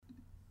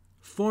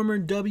Former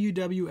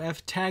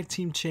WWF Tag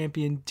Team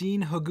Champion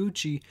Dean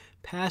Higuchi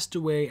passed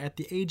away at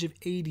the age of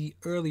 80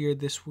 earlier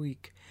this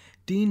week.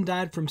 Dean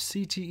died from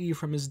CTE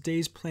from his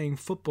days playing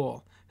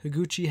football.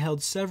 Higuchi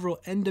held several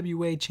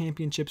NWA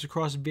championships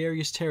across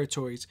various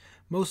territories,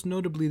 most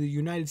notably the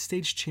United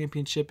States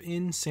Championship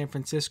in San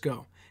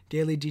Francisco.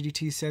 Daily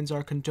DDT sends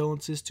our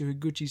condolences to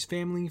Higuchi's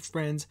family,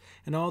 friends,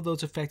 and all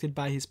those affected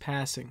by his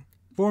passing.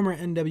 Former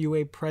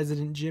NWA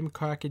President Jim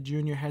Crockett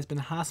Jr. has been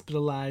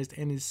hospitalized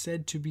and is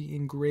said to be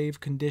in grave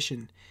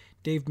condition.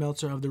 Dave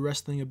Meltzer of the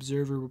Wrestling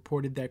Observer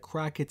reported that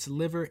Crockett's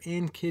liver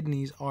and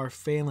kidneys are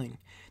failing.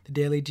 The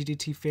Daily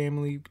DDT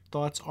family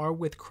thoughts are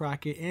with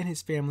Crockett and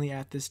his family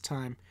at this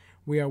time.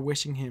 We are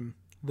wishing him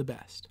the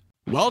best.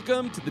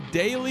 Welcome to the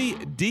Daily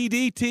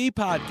DDT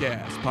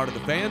Podcast, part of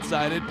the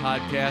Fansided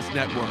Podcast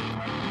Network.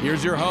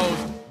 Here's your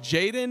host,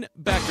 Jaden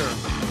Becker.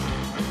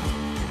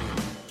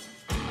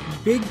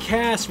 Big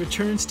Cass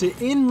returns to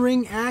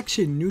in-ring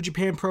action. New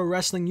Japan Pro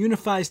Wrestling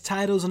unifies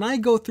titles, and I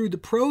go through the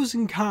pros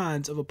and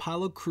cons of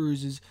Apollo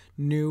Crews'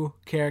 new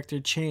character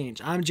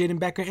change. I'm Jaden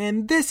Becker,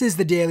 and this is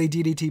the Daily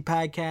DDT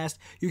Podcast.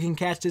 You can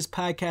catch this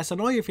podcast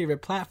on all your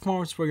favorite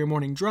platforms for your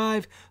morning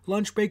drive,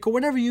 lunch break, or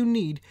whenever you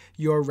need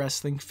your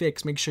wrestling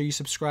fix. Make sure you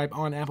subscribe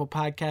on Apple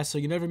Podcasts so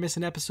you never miss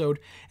an episode.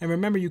 And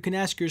remember, you can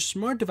ask your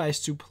smart device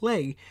to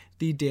play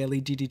the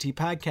Daily DDT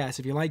Podcast.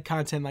 If you like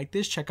content like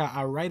this, check out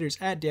our writers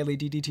at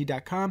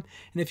dailyddt.com.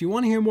 And if you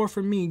want to hear more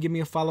from me, give me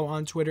a follow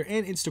on Twitter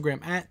and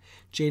Instagram at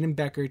Jaden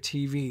Becker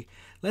TV.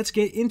 Let's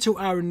get into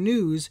our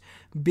news.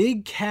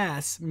 Big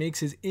Cass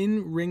makes his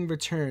in-ring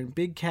return.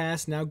 Big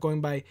Cass, now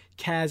going by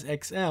Kaz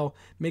XL,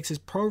 makes his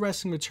pro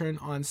wrestling return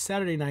on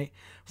Saturday night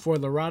for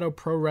Laredo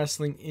Pro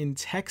Wrestling in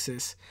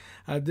Texas.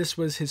 This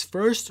was his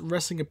first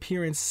wrestling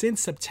appearance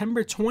since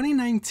September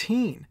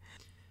 2019.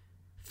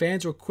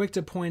 Fans were quick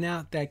to point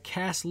out that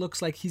Cass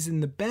looks like he's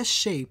in the best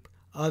shape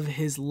of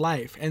his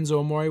life. Enzo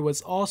Amore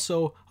was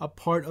also a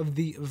part of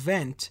the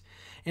event.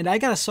 And I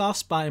got a soft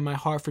spot in my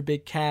heart for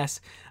Big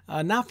Cass,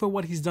 not for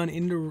what he's done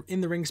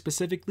in the ring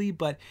specifically,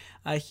 but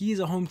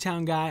he's a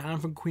hometown guy. I'm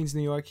from Queens,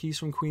 New York. He's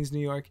from Queens, New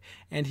York.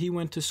 And he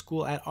went to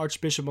school at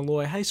Archbishop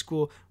Malloy High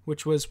School,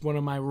 which was one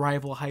of my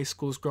rival high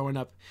schools growing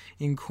up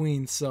in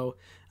Queens. So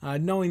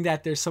knowing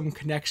that there's some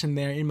connection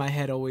there in my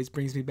head always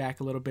brings me back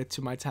a little bit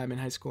to my time in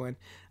high school.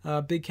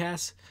 And Big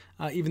Cass,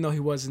 even though he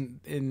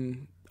wasn't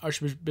in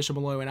Archbishop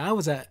Malloy when I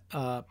was at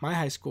my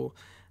high school,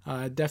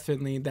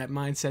 definitely that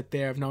mindset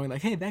there of knowing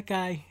like, hey, that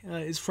guy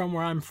is from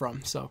where I'm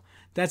from. So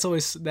that's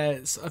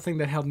a thing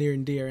that held near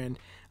and dear. And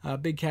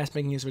Big Cass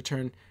making his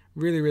return,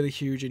 really, really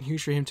huge, and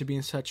huge for him to be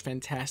in such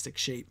fantastic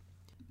shape.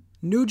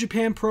 New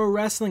Japan Pro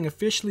Wrestling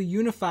officially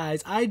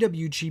unifies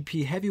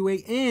IWGP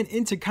Heavyweight and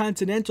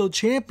Intercontinental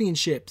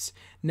Championships,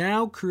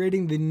 now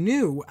creating the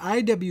new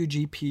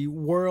IWGP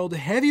World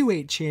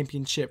Heavyweight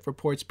Championship,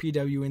 reports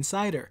PW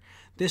Insider.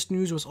 This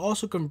news was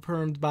also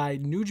confirmed by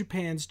New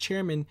Japan's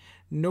chairman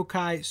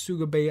Naoki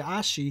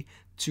Sugabayashi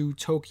to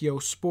Tokyo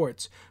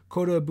Sports.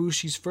 Kota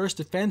Ibushi's first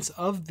defense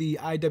of the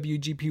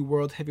IWGP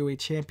World Heavyweight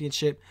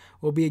Championship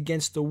will be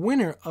against the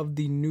winner of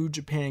the New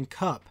Japan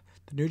Cup.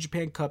 The New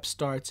Japan Cup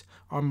starts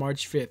on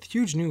March 5th.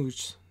 Huge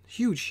news.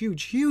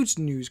 Huge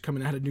news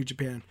coming out of New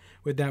Japan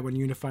with that one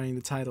unifying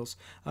the titles.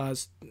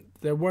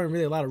 There weren't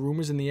really a lot of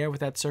rumors in the air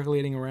with that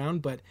circulating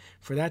around, but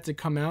for that to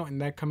come out,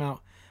 and that come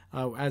out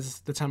as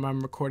the time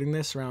I'm recording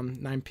this, around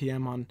 9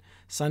 p.m. on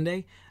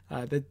Sunday,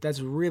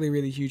 that's really,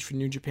 really huge for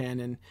New Japan.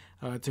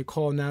 And to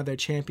call now their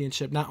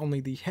championship not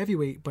only the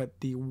heavyweight, but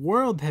the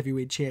World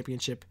Heavyweight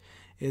Championship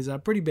is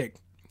pretty big,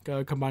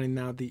 combining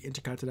now the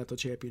Intercontinental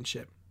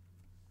Championship.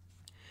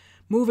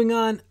 Moving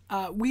on,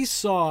 we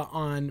saw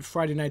on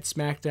Friday Night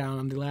SmackDown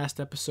on the last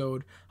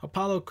episode,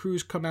 Apollo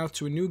Crews come out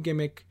to a new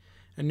gimmick,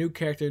 a new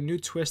character, a new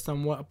twist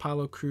on what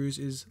Apollo Crews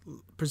is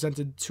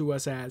presented to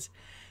us as.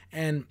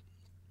 And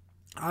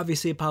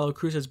obviously Apollo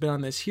Crews has been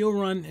on this heel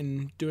run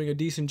and doing a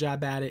decent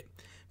job at it,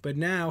 but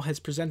now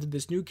has presented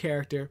this new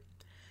character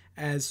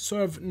as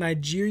sort of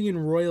Nigerian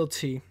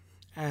royalty,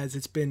 as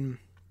it's been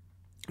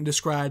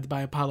described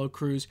by Apollo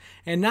Crews,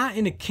 and not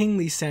in a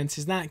kingly sense.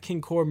 He's not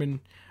King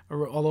Corbin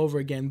all over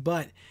again,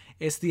 but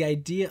it's the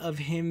idea of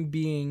him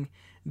being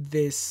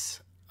this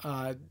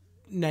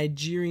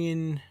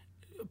Nigerian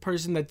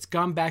person that's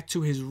gone back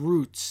to his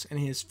roots, and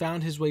he has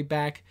found his way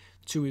back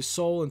to his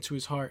soul and to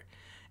his heart,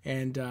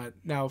 and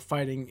now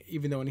fighting,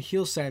 even though in a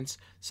heel sense,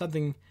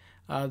 something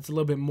that's a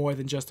little bit more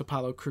than just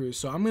Apollo Crews.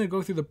 So I'm going to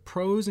go through the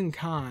pros and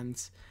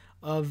cons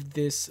of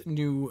this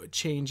new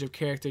change of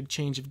character,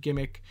 change of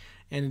gimmick,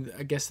 and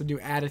I guess the new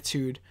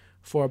attitude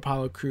for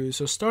Apollo Crews.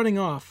 So starting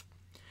off,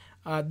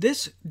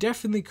 this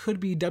definitely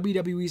could be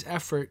WWE's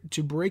effort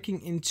to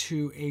breaking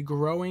into a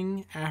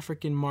growing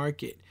African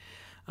market.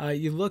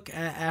 You look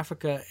at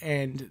Africa,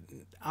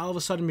 and all of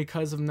a sudden,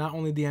 because of not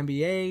only the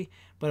NBA,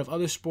 but of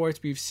other sports,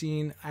 we've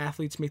seen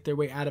athletes make their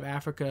way out of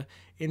Africa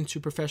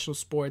into professional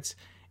sports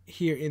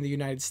here in the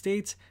United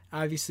States.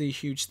 Obviously a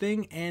huge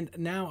thing, and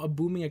now a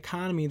booming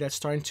economy that's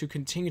starting to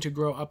continue to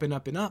grow up and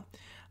up and up.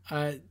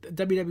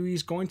 WWE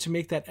is going to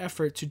make that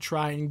effort to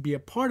try and be a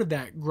part of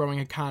that growing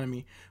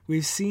economy.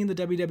 We've seen the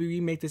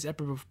WWE make this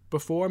effort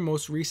before.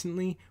 Most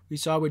recently, we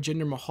saw with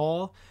Jinder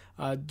Mahal.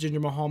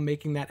 Jinder Mahal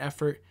making that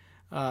effort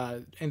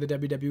in the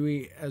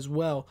WWE as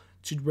well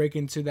to break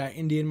into that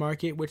Indian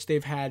market, which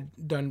they've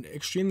done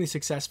extremely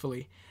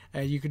successfully.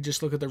 You could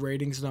just look at the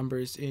ratings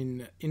numbers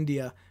in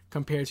India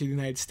compared to the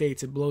United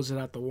States. It blows it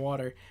out the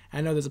water.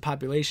 I know there's a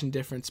population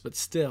difference, but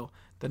still,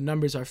 the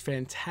numbers are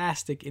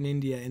fantastic in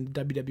India, and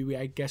the WWE,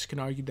 I guess, can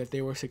argue that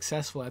they were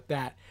successful at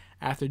that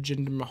after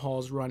Jinder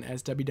Mahal's run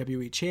as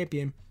WWE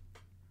champion.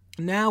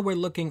 Now we're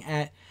looking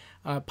at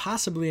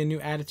possibly a new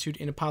attitude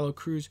in Apollo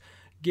Crews,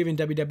 given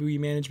WWE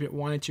management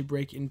wanted to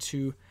break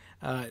into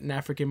an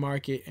African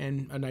market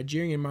and a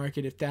Nigerian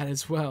market, if that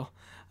as well,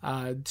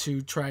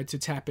 to try to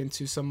tap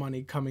into some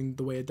money coming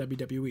the way of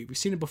WWE. We've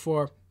seen it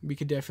before. We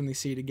could definitely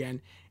see it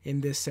again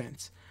in this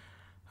sense.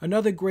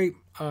 Another great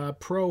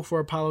pro for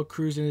Apollo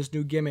Crews and his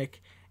new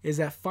gimmick is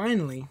that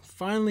finally,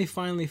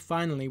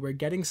 we're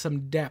getting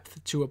some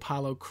depth to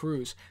Apollo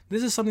Crews.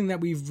 This is something that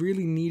we've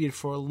really needed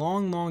for a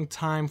long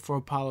time for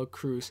Apollo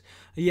Crews.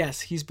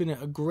 Yes, he's been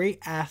a great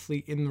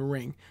athlete in the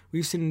ring.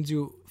 We've seen him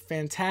do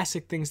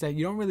fantastic things that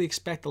you don't really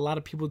expect a lot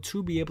of people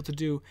to be able to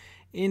do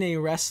in a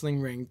wrestling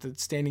ring. The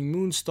standing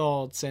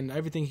moonsaults and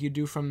everything he could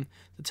do from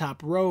the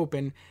top rope,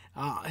 and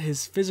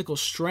his physical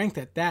strength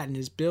at that, and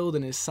his build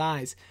and his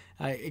size.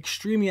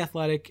 Extremely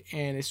athletic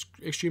and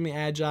extremely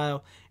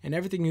agile, and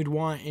everything you'd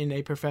want in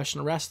a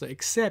professional wrestler,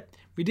 except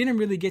we didn't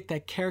really get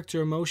that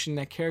character emotion,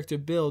 that character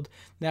build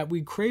that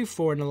we crave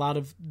for in a lot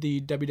of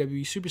the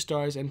WWE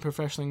superstars and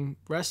professional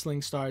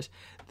wrestling stars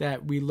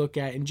that we look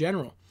at in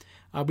general.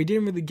 We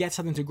didn't really get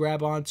something to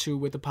grab onto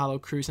with Apollo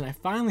Crews, and I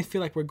finally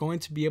feel like we're going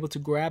to be able to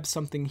grab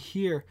something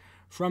here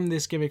from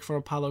this gimmick from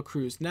Apollo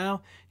Crews.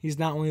 Now, he's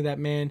not only that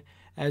man,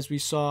 as we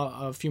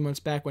saw a few months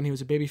back when he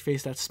was a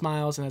babyface that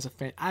smiles and has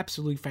an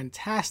absolutely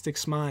fantastic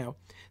smile,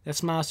 that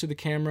smiles to the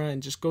camera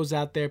and just goes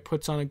out there,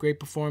 puts on a great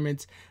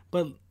performance,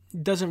 but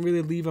doesn't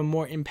really leave a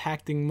more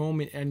impacting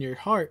moment in your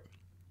heart,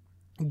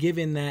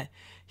 given that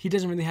he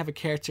doesn't really have a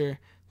character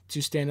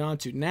to stand on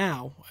to.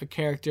 Now, a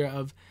character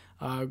of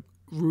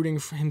rooting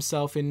for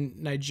himself in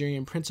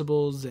Nigerian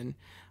principles and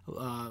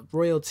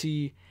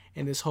royalty,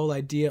 and this whole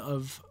idea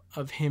of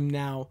him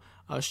now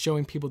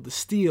showing people the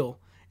steel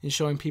and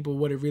showing people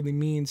what it really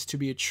means to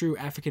be a true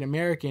African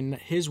American,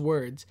 his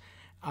words.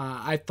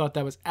 I thought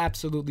that was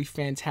absolutely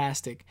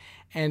fantastic.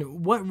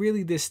 And what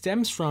really this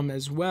stems from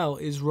as well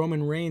is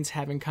Roman Reigns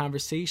having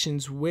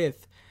conversations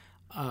with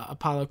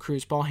Apollo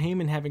Crews, Paul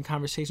Heyman having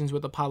conversations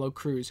with Apollo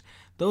Crews.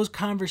 Those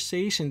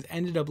conversations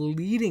ended up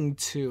leading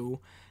to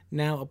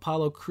now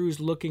Apollo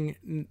Crews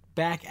looking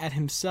back at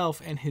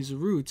himself and his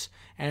roots.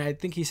 And I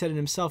think he said it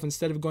himself,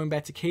 instead of going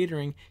back to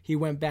catering, he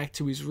went back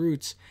to his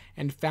roots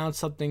and found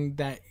something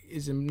that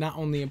is not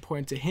only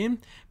important to him,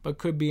 but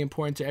could be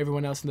important to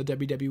everyone else in the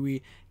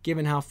WWE,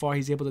 given how far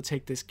he's able to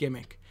take this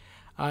gimmick.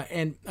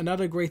 And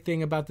another great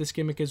thing about this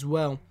gimmick as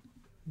well,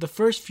 the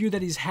first feud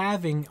that he's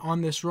having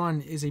on this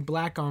run is a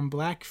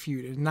black-on-black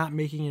feud, and not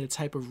making it a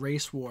type of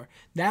race war.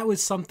 That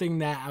was something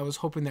that I was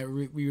hoping that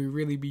we would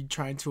really be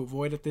trying to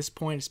avoid at this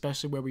point,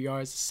 especially where we are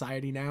as a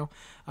society now.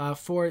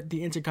 For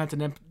the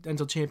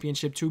Intercontinental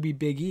Championship to be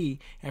Big E,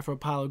 and for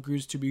Apollo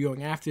Crews to be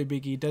going after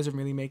Big E, doesn't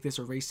really make this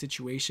a race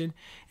situation.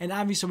 And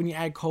obviously when you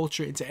add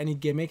culture into any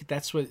gimmick,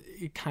 that's what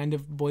it kind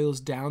of boils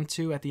down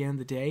to at the end of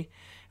the day,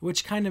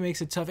 which kind of makes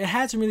it tough. It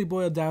hasn't really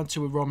boiled down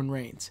to with Roman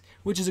Reigns,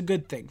 which is a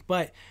good thing,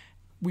 but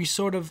we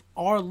sort of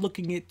are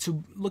looking at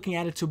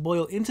it to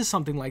boil into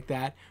something like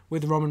that,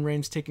 with Roman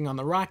Reigns taking on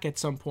The Rock at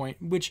some point,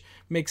 which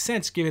makes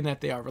sense given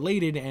that they are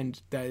related,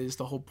 and that is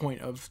the whole point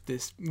of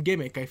this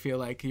gimmick. I feel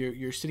like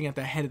you're sitting at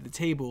the head of the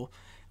table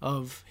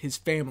of his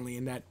family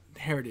and that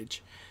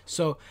heritage.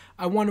 So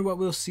I wonder what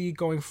we'll see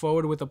going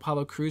forward with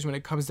Apollo Crews when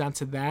it comes down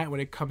to that,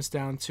 when it comes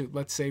down to,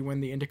 let's say, when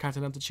the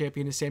Intercontinental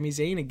Champion is Sami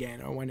Zayn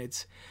again, or when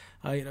it's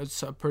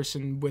it's a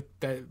person with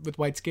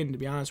white skin, to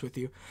be honest with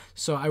you.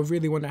 So I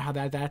really wonder how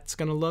that's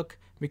going to look,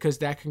 because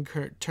that can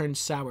turn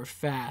sour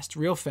fast,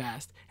 real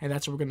fast, and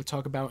that's what we're going to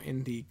talk about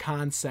in the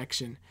cons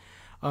section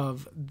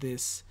of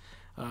this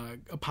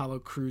Apollo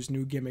Crews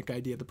new gimmick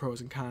idea, the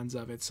pros and cons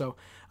of it. So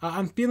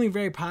I'm feeling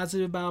very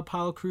positive about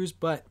Apollo Crews,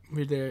 but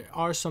there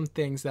are some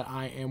things that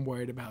I am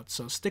worried about.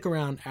 So stick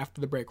around after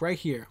the break right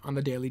here on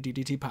the Daily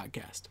DDT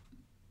Podcast.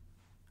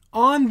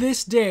 On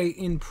this day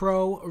in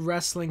pro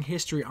wrestling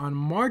history, on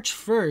March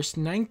 1st,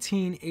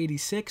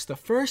 1986, the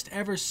first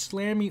ever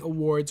Slammy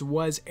Awards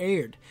was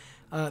aired.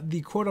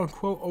 The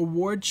quote-unquote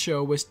award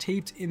show was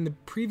taped in the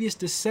previous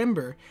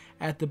December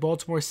at the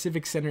Baltimore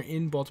Civic Center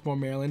in Baltimore,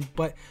 Maryland,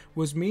 but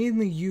was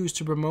mainly used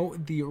to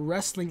promote the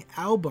wrestling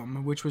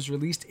album, which was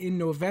released in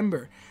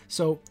November.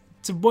 So,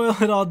 to boil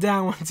it all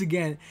down once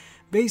again,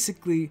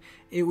 basically,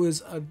 it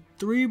was a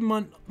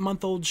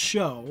 3-month-old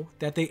show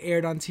that they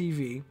aired on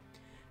TV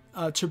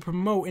to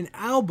promote an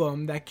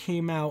album that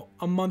came out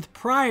a month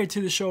prior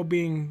to the show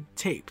being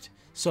taped.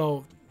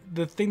 So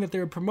the thing that they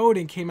were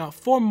promoting came out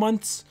 4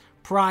 months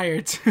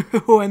prior to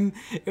when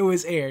it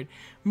was aired.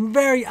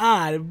 Very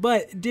odd,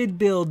 but did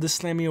build the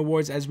Slammy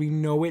Awards as we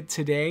know it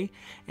today,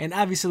 and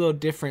obviously a little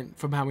different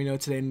from how we know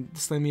it today. And the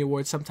Slammy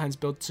Awards sometimes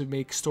built to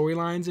make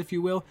storylines, if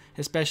you will,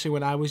 especially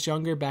when I was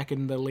younger, back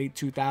in the late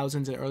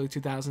 2000s and early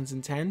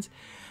 2010s.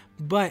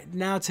 But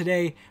now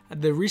today,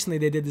 recently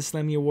they did the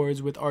Slammy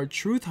Awards with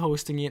R-Truth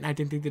hosting it, and I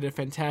think they did a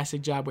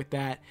fantastic job with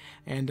that.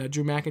 And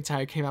Drew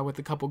McIntyre came out with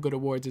a couple good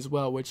awards as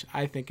well, which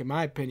I think, in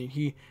my opinion,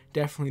 he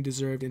definitely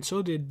deserved. And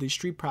so did the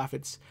Street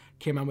Profits,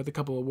 came out with a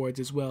couple awards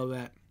as well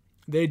that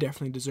they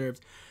definitely deserved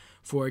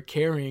for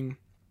carrying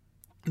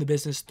the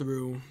business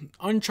through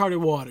uncharted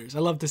waters. I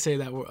love to say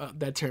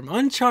that term,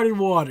 uncharted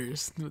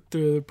waters,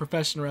 through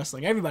professional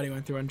wrestling. Everybody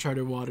went through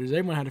uncharted waters.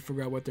 Everyone had to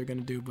figure out what they're going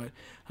to do, but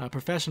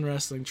professional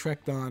wrestling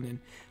trekked on and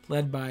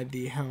led by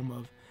the helm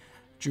of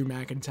Drew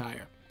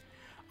McIntyre.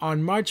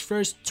 On March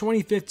 1st,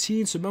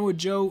 2015, Samoa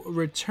Joe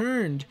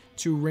returned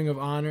to Ring of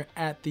Honor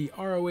at the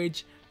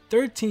ROH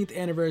 13th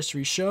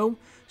anniversary show.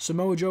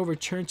 Samoa Joe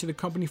returned to the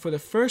company for the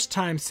first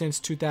time since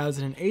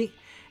 2008,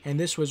 and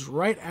this was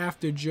right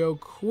after Joe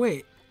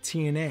quit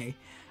TNA.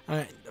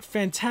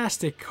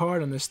 Fantastic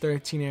card on this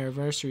 13th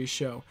anniversary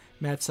show.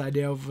 Matt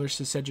Sydal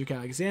versus Cedric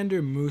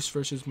Alexander, Moose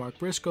versus Mark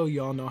Briscoe.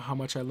 You all know how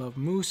much I love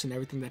Moose and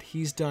everything that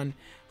he's done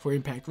for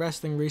Impact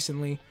Wrestling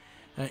recently.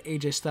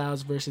 AJ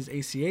Styles versus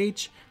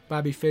ACH,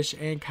 Bobby Fish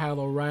and Kyle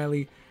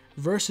O'Reilly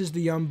versus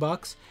the Young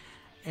Bucks.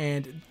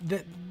 And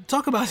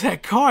talk about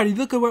that card. You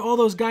look at where all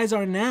those guys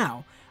are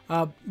now.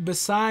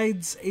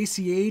 Besides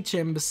ACH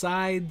and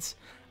besides,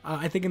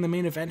 I think in the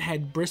main event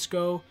had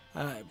Briscoe,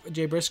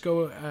 Jay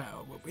Briscoe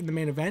in the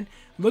main event.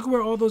 Look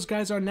where all those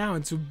guys are now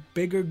into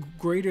bigger,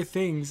 greater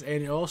things,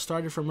 and it all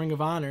started from Ring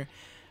of Honor.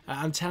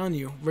 I'm telling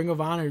you, Ring of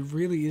Honor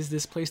really is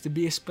this place to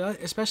be,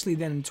 especially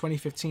then in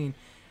 2015.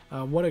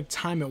 What a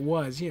time it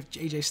was. You have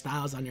AJ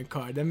Styles on your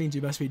card. That means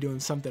you must be doing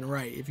something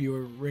right if you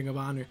were Ring of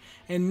Honor.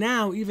 And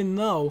now, even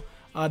though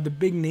the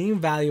big name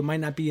value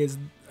might not be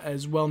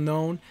as well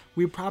known,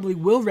 we probably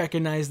will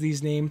recognize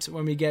these names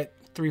when we get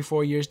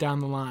 3-4 years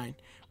down the line.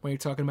 When you're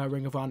talking about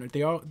Ring of Honor,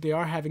 they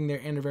are having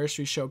their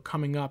anniversary show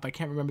coming up. I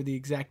can't remember the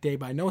exact day,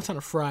 but I know it's on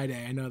a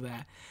Friday. I know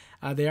that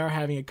they are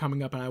having it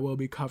coming up, and I will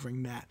be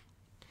covering that.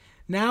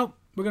 Now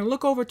we're gonna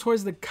look over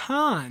towards the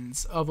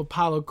cons of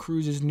Apollo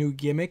Crews' new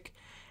gimmick,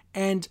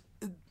 and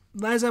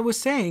as I was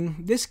saying,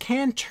 this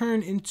can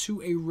turn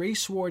into a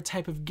race war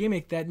type of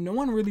gimmick that no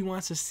one really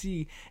wants to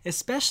see,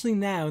 especially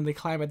now in the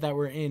climate that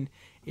we're in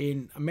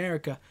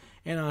America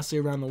and honestly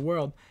around the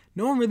world.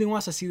 No one really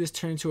wants to see this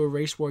turn into a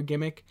race war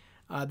gimmick.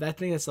 I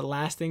think that's the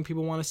last thing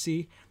people want to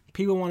see.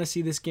 People want to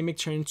see this gimmick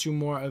turn into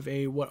more of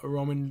what a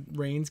Roman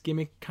Reigns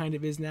gimmick kind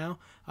of is now,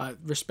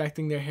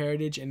 respecting their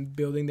heritage and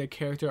building their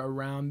character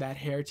around that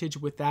heritage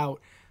without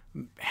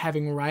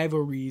having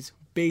rivalries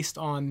based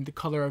on the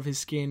color of his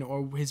skin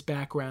or his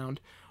background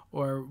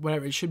or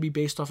whatever. It should be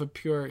based off of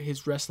pure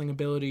his wrestling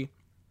ability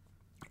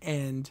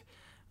and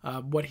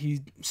what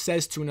he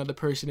says to another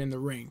person in the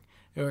ring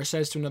or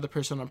says to another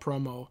person on a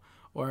promo,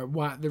 or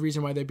the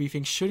reason why they're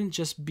beefing shouldn't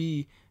just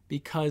be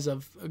because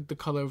of the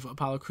color of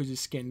Apollo Crews'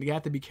 skin. You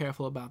have to be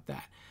careful about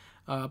that.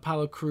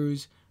 Apollo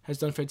Crews has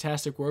done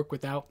fantastic work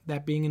without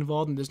that being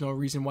involved, and there's no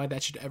reason why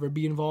that should ever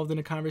be involved in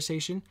a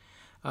conversation.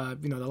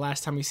 The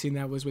last time we seen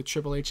that was with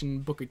Triple H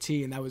and Booker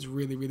T, and that was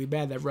really, really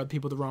bad. That rubbed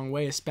people the wrong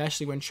way,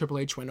 especially when Triple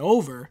H went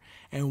over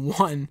and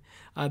won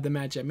the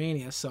match at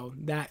Mania. So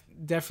that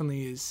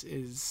definitely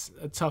is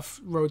a tough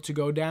road to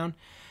go down.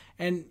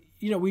 And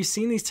we've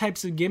seen these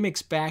types of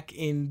gimmicks back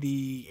in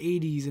the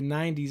 80s and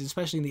 90s,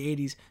 especially in the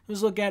 80s.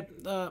 Let's look at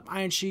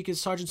Iron Sheik and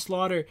Sergeant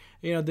Slaughter,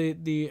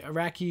 the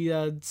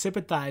Iraqi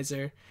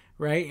sympathizer,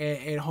 right?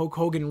 And Hulk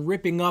Hogan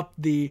ripping up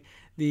the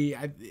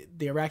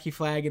Iraqi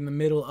flag in the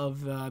middle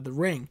of the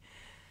ring.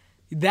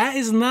 That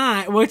is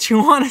not what you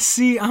want to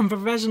see on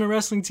professional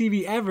wrestling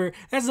TV ever.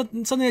 That's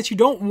something that you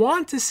don't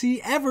want to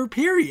see ever,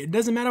 period.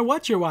 Doesn't matter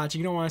what you're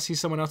watching. You don't want to see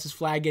someone else's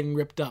flag getting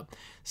ripped up.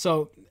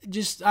 So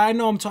I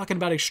know I'm talking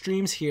about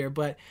extremes here,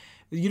 but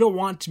you don't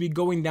want to be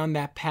going down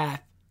that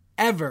path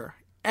ever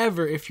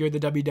if you're the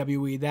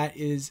WWE. That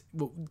is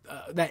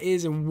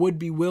and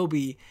will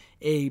be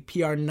a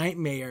PR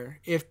nightmare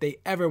if they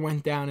ever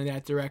went down in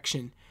that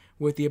direction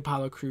with the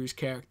Apollo Crews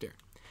character.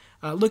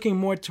 Looking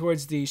more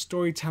towards the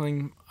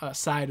storytelling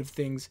side of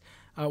things,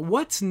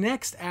 what's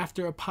next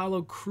after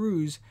Apollo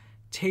Crews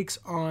takes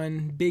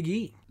on Big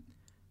E?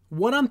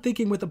 What I'm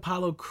thinking with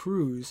Apollo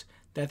Crews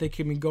that they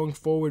can be going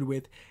forward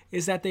with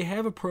is that they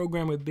have a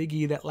program with Big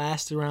E that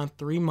lasts around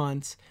 3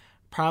 months,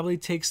 probably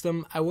takes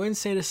them, I wouldn't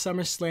say to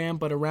SummerSlam,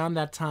 but around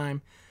that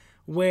time,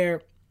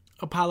 where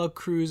Apollo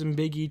Crews and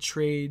Big E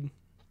trade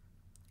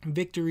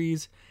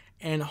victories,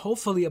 and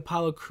hopefully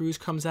Apollo Crews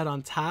comes out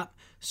on top.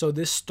 So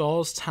this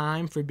stalls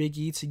time for Big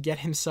E to get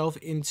himself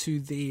into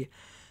the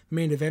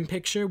main event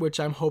picture, which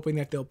I'm hoping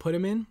that they'll put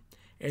him in,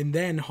 and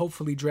then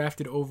hopefully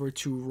drafted over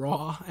to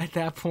Raw at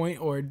that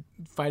point, or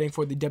fighting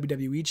for the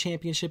WWE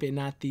Championship and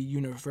not the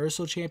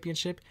Universal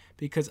Championship,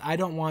 because I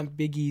don't want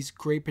Big E's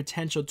great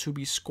potential to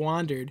be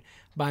squandered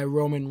by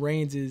Roman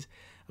Reigns'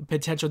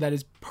 potential that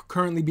is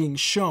currently being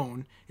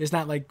shown. It's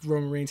not like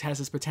Roman Reigns has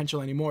this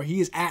potential anymore.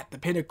 He is at the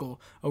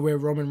pinnacle of where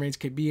Roman Reigns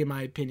could be, in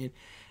my opinion.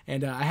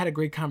 And I had a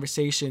great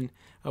conversation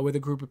with a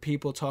group of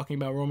people talking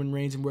about Roman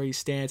Reigns and where he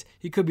stands.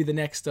 He could be the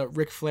next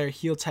Ric Flair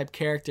heel-type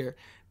character,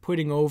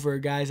 putting over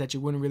guys that you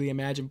wouldn't really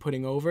imagine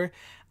putting over.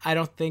 I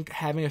don't think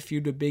having a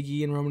feud with Big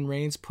E and Roman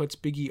Reigns puts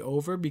Big E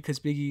over, because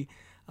Big E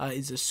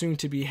is assumed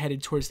to be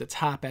headed towards the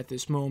top at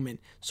this moment.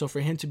 So for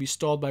him to be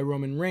stalled by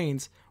Roman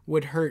Reigns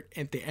would hurt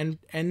at the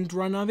end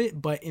run of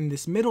it. But in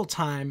this middle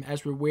time,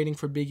 as we're waiting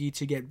for Big E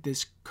to get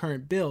this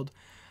current build,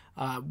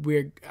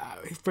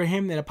 for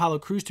him and Apollo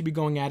Crews to be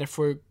going at it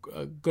for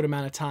a good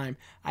amount of time,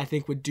 I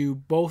think would do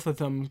both of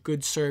them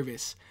good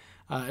service.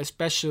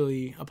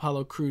 Especially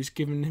Apollo Crews,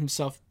 given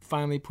himself,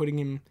 finally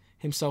putting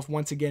himself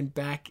once again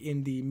back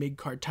in the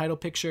mid-card title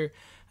picture.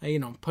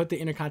 Put the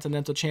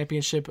Intercontinental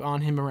Championship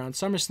on him around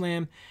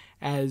SummerSlam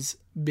as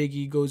Big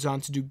E goes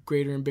on to do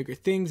greater and bigger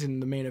things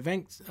in the main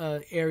event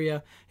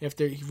area. If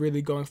they're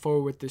really going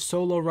forward with this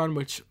solo run,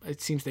 which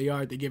it seems they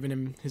are, they're giving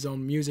him his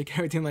own music,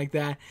 everything like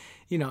that.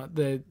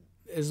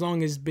 As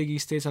long as Big E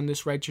stays on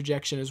this right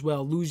trajectory as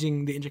well,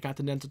 losing the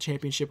Intercontinental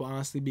Championship will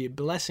honestly be a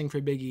blessing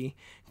for Big E,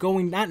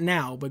 not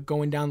now, but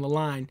going down the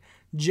line,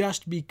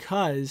 just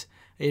because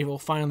it will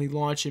finally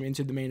launch him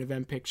into the main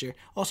event picture.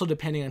 Also,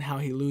 depending on how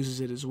he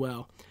loses it as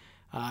well,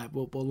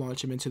 we'll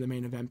launch him into the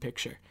main event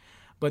picture.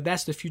 But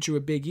that's the future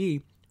with Big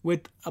E.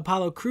 With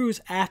Apollo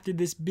Crews, after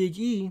this Big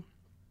E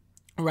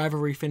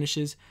rivalry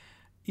finishes,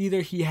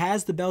 either he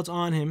has the belt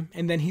on him,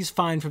 and then he's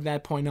fine from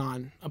that point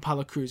on,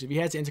 Apollo Crews. If he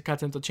has the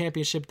Intercontinental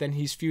Championship, then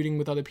he's feuding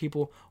with other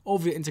people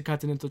over the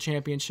Intercontinental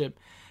Championship.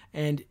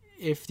 And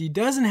if he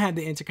doesn't have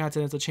the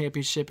Intercontinental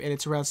Championship and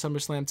it's around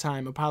SummerSlam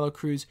time, Apollo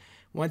Crews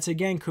once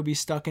again could be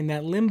stuck in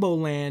that limbo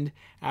land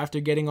after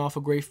getting off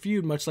a great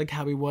feud, much like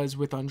how he was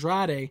with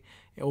Andrade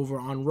over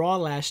on Raw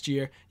last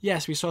year.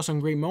 Yes, we saw some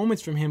great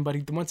moments from him,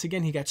 but once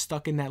again he got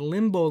stuck in that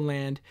limbo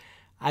land.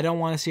 I don't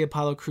want to see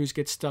Apollo Crews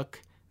get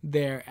stuck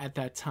there at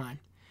that time.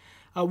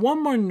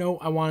 One more note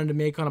I wanted to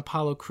make on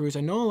Apollo Crews.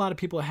 I know a lot of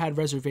people had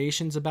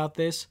reservations about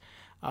this,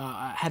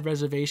 had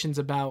reservations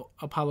about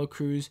Apollo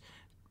Crews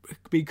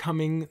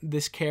becoming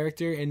this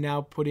character and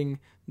now putting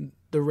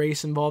the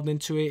race involved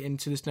into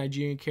this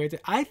Nigerian character.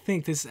 I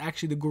think this is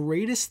actually the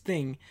greatest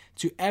thing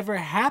to ever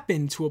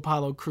happen to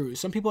Apollo Crews.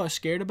 Some people are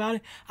scared about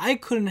it. I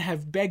couldn't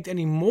have begged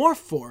any more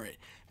for it,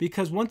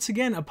 because once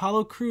again,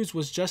 Apollo Crews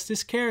was just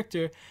this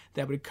character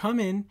that would come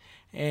in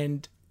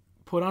and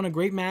put on a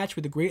great match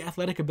with a great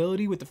athletic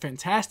ability, with a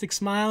fantastic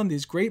smile and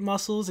these great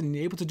muscles, and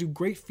able to do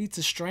great feats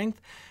of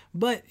strength.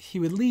 But he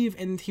would leave,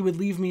 and he would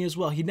leave me as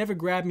well. He never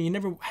grabbed me. He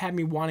never had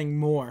me wanting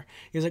more.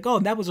 He was like, oh,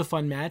 that was a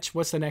fun match.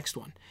 What's the next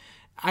one?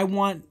 I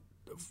want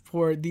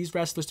for these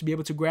wrestlers to be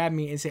able to grab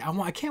me and say,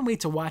 I can't wait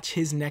to watch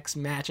his next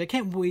match. I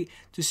can't wait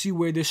to see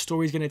where this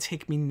story is going to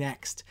take me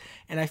next.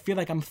 And I feel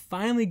like I'm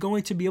finally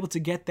going to be able to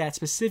get that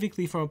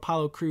specifically from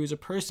Apollo Crews, a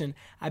person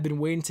I've been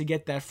waiting to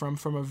get that from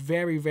a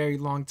very, very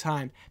long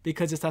time,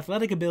 because his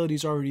athletic ability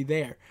is already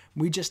there.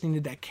 We just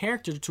needed that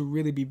character to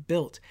really be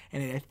built.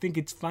 And I think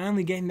it's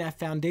finally getting that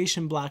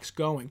foundation blocks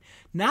going.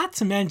 Not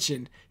to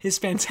mention his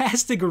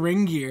fantastic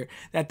ring gear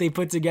that they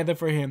put together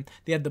for him.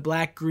 They had the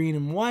black, green,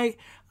 and white,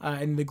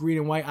 and the green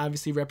and white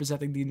obviously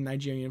representing the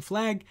Nigerian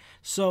flag.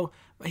 So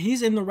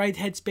he's in the right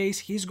headspace.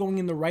 He's going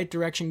in the right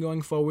direction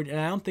going forward, and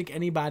I don't think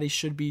anybody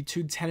should be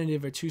too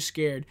tentative or too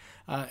scared.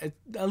 At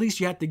least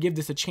you have to give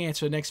this a chance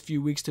for the next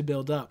few weeks to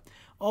build up.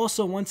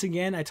 Also, once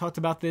again, I talked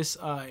about this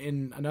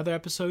in another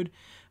episode,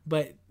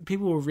 but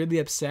people were really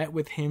upset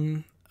with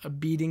him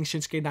beating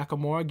Shinsuke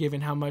Nakamura,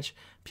 given how much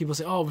people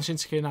say, oh,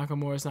 Shinsuke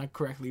Nakamura is not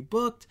correctly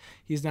booked.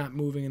 He's not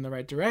moving in the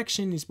right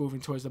direction. He's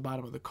moving towards the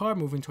bottom of the card,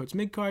 moving towards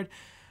mid-card.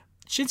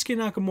 Shinsuke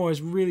Nakamura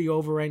is really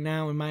over right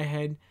now in my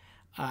head.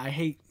 I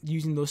hate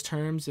using those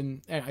terms,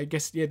 and I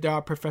guess there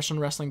are professional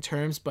wrestling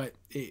terms, but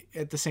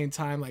at the same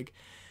time, like,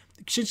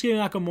 Shinsuke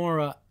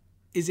Nakamura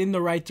is in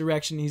the right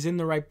direction. He's in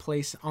the right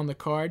place on the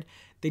card.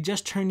 They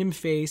just turned him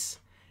face.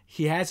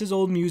 He has his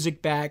old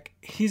music back.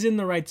 He's in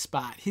the right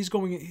spot. He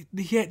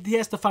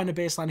has to find a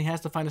baseline. He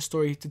has to find a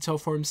story to tell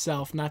for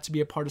himself, not to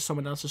be a part of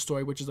someone else's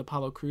story, which is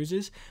Apollo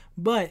Crews's.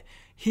 But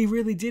he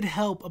really did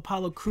help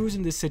Apollo Crews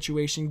in this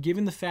situation,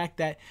 given the fact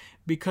that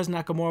because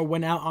Nakamura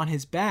went out on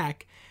his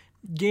back,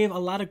 gave a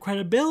lot of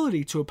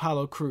credibility to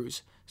Apollo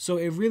Crews. So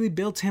it really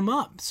built him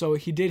up. So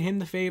he did him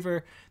the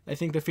favor. I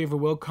think the favor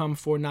will come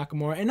for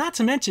Nakamura. And not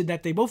to mention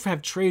that they both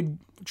have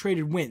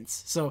traded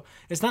wins. So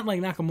it's not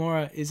like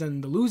Nakamura is in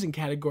the losing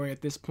category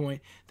at this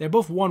point. They're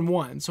both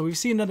 1-1. So we've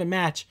seen another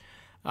match.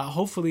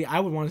 Hopefully,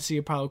 I would want to see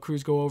Apollo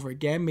Crews go over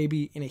again,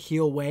 maybe in a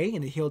heel way,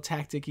 in a heel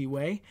tactic-y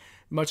way,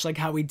 much like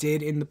how he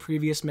did in the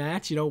previous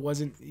match. It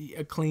wasn't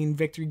a clean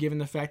victory given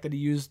the fact that he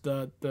used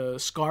the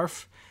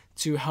scarf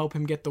to help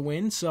him get the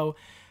win. So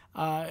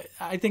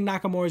I think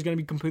Nakamura is going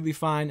to be completely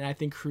fine, and I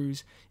think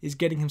Crews is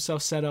getting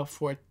himself set up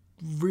for a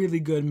really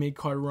good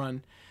mid-card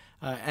run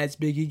as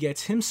Big E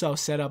gets himself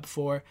set up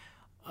for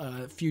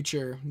a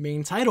future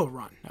main title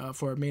run,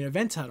 for a main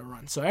event title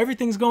run. So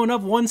everything's going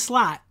up one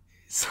slot.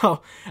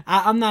 So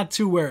I'm not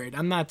too worried.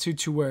 I'm not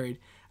too worried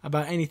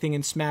about anything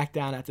in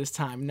SmackDown at this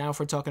time. Now, if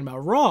we're talking about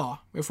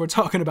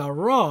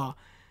Raw,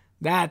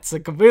 that's a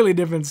completely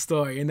different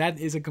story, and that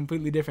is a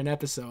completely different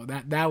episode.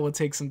 That will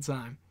take some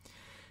time.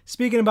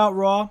 Speaking about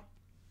Raw,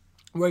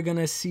 we're going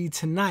to see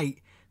tonight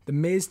The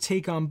Miz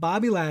take on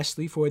Bobby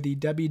Lashley for the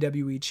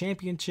WWE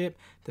Championship.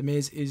 The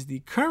Miz is the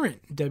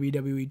current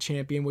WWE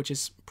Champion, which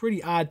is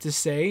pretty odd to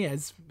say,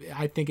 as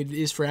I think it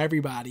is for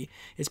everybody.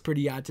 It's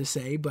pretty odd to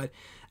say, but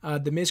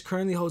The Miz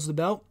currently holds the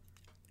belt.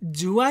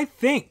 Do I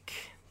think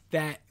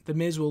that The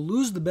Miz will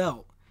lose the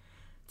belt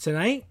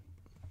tonight?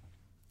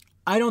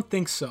 I don't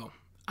think so.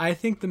 I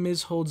think The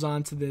Miz holds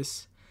on to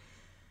this.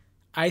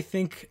 I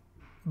think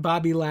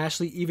Bobby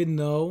Lashley, even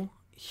though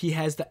he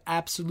has the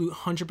absolute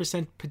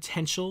 100%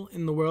 potential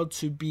in the world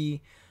to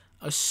be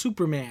a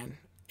Superman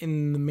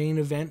in the main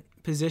event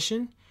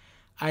position,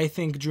 I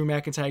think Drew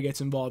McIntyre gets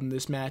involved in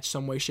this match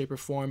some way, shape, or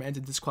form, ends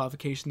in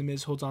disqualification. The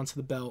Miz holds on to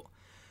the belt.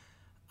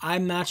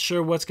 I'm not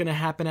sure what's going to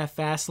happen at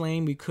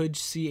Fastlane. We could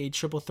see a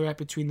triple threat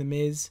between The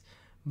Miz,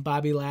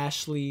 Bobby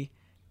Lashley,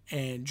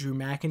 and Drew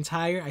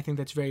McIntyre. I think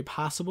that's very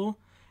possible.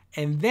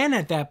 And then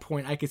at that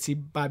point, I could see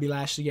Bobby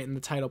Lashley getting the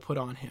title put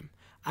on him.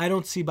 I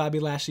don't see Bobby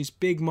Lashley's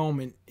big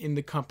moment in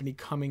the company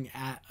coming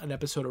at an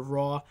episode of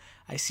Raw.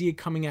 I see it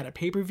coming at a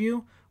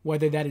pay-per-view,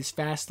 whether that is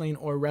Fastlane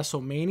or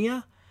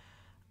WrestleMania.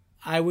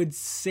 I would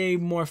say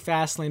more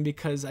Fastlane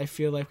because I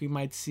feel like we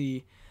might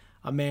see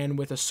a man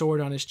with a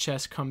sword on his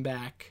chest come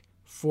back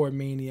for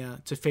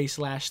Mania to face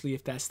Lashley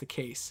if that's the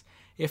case.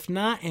 If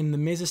not, and The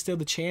Miz is still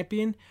the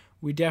champion,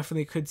 we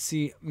definitely could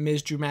see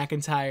Miz Drew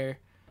McIntyre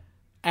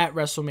at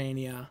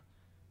WrestleMania,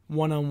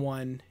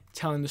 one-on-one,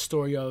 telling the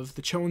story of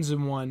the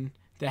chosen one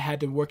that had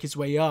to work his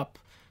way up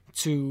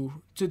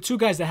to two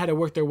guys that had to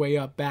work their way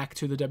up back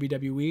to the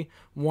WWE.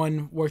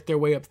 One worked their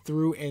way up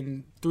through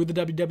the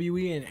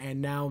WWE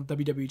and now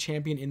WWE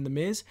champion in The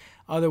Miz.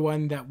 Other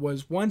one that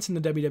was once in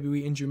the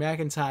WWE in Drew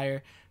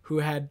McIntyre, who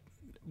had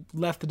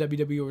left the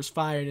WWE or was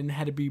fired and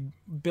had to be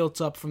built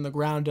up from the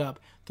ground up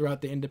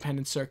throughout the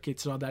independent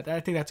circuits and all that. I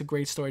think that's a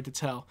great story to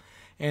tell.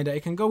 And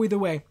it can go either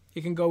way.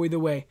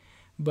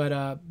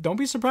 But don't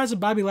be surprised if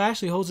Bobby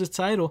Lashley holds his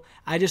title.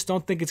 I just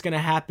don't think it's going to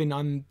happen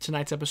on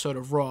tonight's episode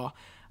of Raw.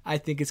 I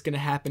think it's going to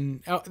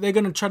happen. They're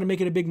going to try to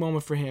make it a big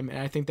moment for him, and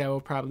I think that will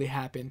probably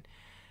happen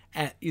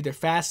at either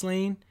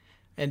Fastlane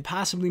and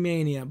possibly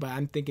Mania, but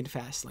I'm thinking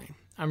Fastlane.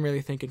 I'm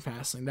really thinking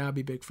Fastlane. That would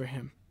be big for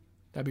him.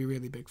 That'd be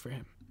really big for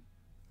him.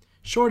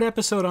 Short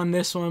episode on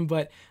this one,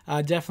 but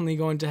definitely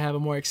going to have a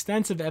more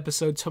extensive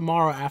episode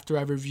tomorrow after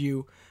I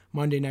review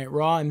Monday Night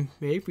Raw, and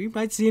maybe we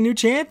might see a new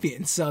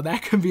champion, so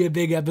that could be a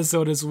big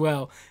episode as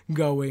well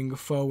going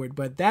forward.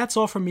 But that's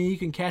all from me. You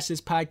can catch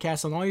this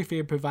podcast on all your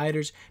favorite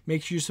providers.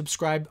 Make sure you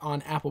subscribe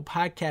on Apple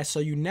Podcasts so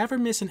you never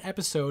miss an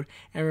episode,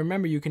 and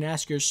remember, you can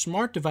ask your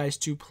smart device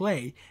to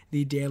play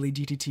the Daily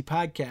DDT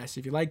podcast.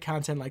 If you like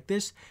content like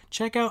this,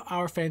 check out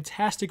our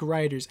fantastic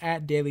writers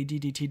at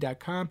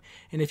dailyddt.com,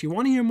 and if you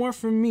want to hear more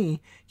from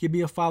me, give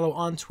me a follow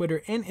on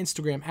Twitter and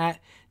Instagram at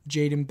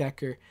Jaden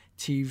Becker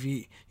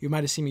TV. You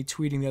might have seen me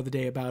tweeting the other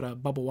day about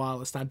Bubba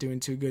Wallace not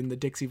doing too good in the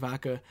Dixie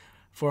Vodka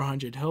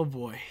 400. Oh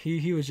boy,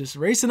 he was just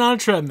racing on a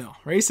treadmill.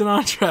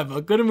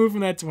 Couldn't move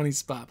from that 20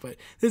 spot, but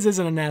this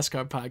isn't a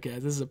NASCAR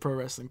podcast. This is a pro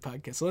wrestling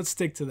podcast, so let's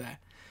stick to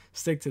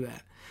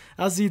that.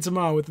 I'll see you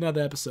tomorrow with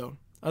another episode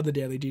of the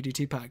Daily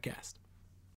DDT podcast.